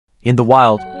In the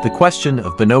wild, the question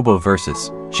of bonobo versus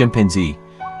chimpanzee,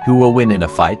 who will win in a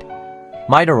fight,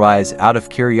 might arise out of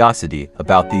curiosity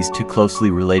about these two closely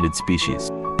related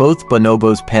species. Both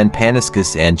bonobos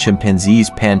paniscus and chimpanzees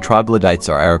troglodytes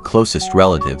are our closest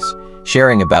relatives,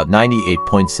 sharing about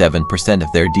 98.7%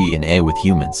 of their DNA with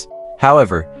humans.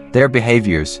 However, their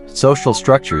behaviors, social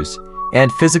structures,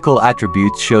 and physical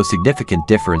attributes show significant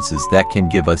differences that can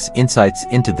give us insights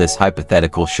into this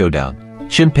hypothetical showdown.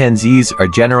 Chimpanzees are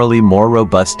generally more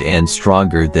robust and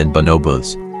stronger than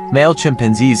bonobos. Male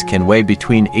chimpanzees can weigh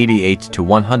between 88 to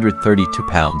 132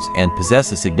 pounds and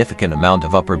possess a significant amount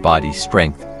of upper body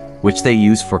strength, which they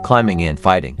use for climbing and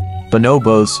fighting.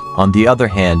 Bonobos, on the other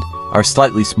hand, are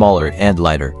slightly smaller and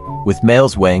lighter, with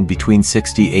males weighing between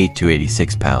 68 to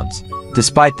 86 pounds.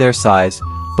 Despite their size,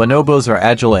 bonobos are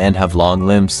agile and have long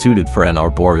limbs suited for an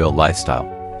arboreal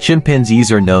lifestyle.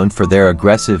 Chimpanzees are known for their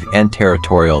aggressive and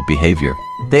territorial behavior.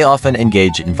 They often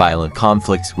engage in violent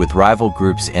conflicts with rival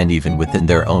groups and even within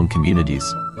their own communities.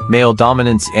 Male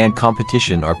dominance and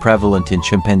competition are prevalent in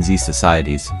chimpanzee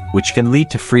societies, which can lead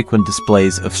to frequent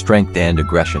displays of strength and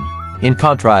aggression. In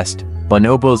contrast,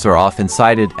 bonobos are often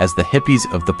cited as the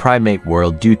hippies of the primate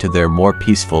world due to their more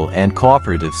peaceful and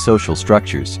cooperative social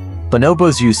structures.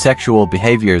 Bonobos use sexual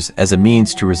behaviors as a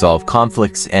means to resolve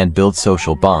conflicts and build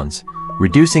social bonds,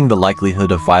 reducing the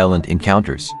likelihood of violent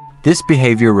encounters. This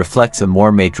behavior reflects a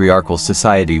more matriarchal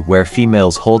society where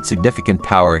females hold significant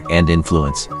power and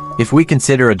influence. If we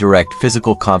consider a direct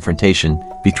physical confrontation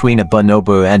between a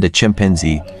bonobo and a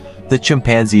chimpanzee, the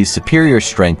chimpanzee's superior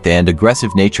strength and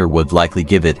aggressive nature would likely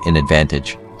give it an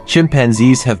advantage.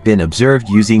 Chimpanzees have been observed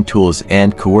using tools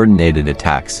and coordinated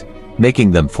attacks,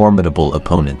 making them formidable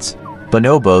opponents.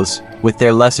 Bonobos, with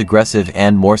their less aggressive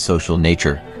and more social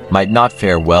nature, might not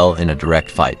fare well in a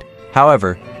direct fight.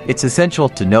 However, it's essential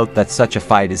to note that such a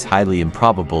fight is highly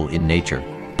improbable in nature.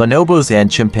 Bonobos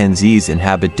and chimpanzees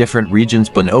inhabit different regions.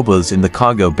 Bonobos in the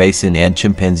Congo Basin and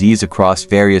chimpanzees across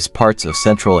various parts of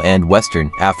Central and Western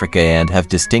Africa and have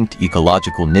distinct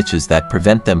ecological niches that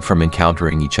prevent them from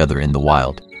encountering each other in the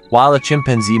wild. While a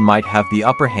chimpanzee might have the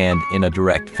upper hand in a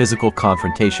direct physical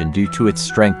confrontation due to its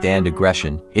strength and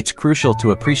aggression, it's crucial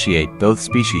to appreciate both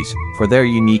species for their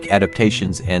unique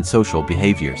adaptations and social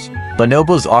behaviors.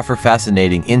 Bonobos offer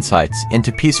fascinating insights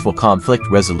into peaceful conflict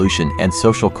resolution and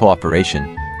social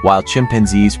cooperation, while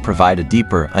chimpanzees provide a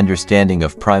deeper understanding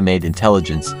of primate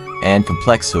intelligence and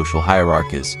complex social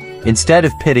hierarchies. Instead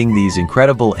of pitting these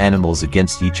incredible animals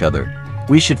against each other,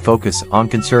 we should focus on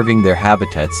conserving their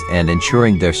habitats and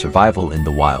ensuring their survival in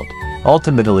the wild.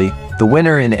 Ultimately, the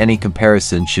winner in any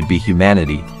comparison should be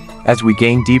humanity, as we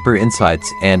gain deeper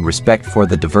insights and respect for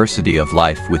the diversity of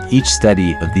life with each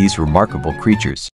study of these remarkable creatures.